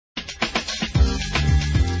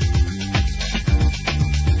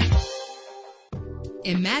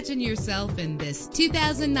Imagine yourself in this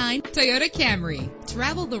 2009 Toyota Camry.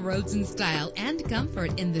 Travel the roads in style and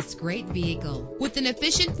comfort in this great vehicle. With an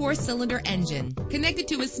efficient 4-cylinder engine connected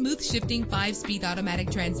to a smooth shifting 5-speed automatic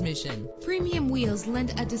transmission, premium wheels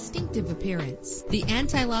lend a distinctive appearance. The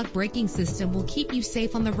anti-lock braking system will keep you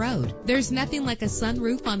safe on the road. There's nothing like a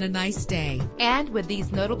sunroof on a nice day. And with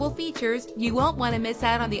these notable features, you won't want to miss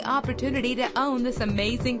out on the opportunity to own this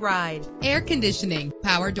amazing ride. Air conditioning,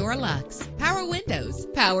 power door locks, power windows,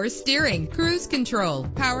 power steering, cruise control,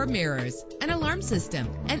 power mirrors, an alarm system,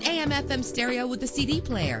 an AM/FM stereo with a CD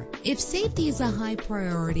player. If safety is a high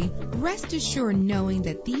priority, rest assured knowing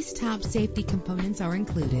that these top safety components are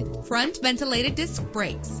included. Front ventilated disc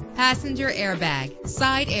brakes, passenger airbag,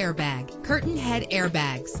 side airbag, curtain head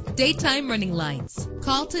airbags, daytime running lights.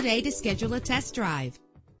 Call today to schedule a test drive.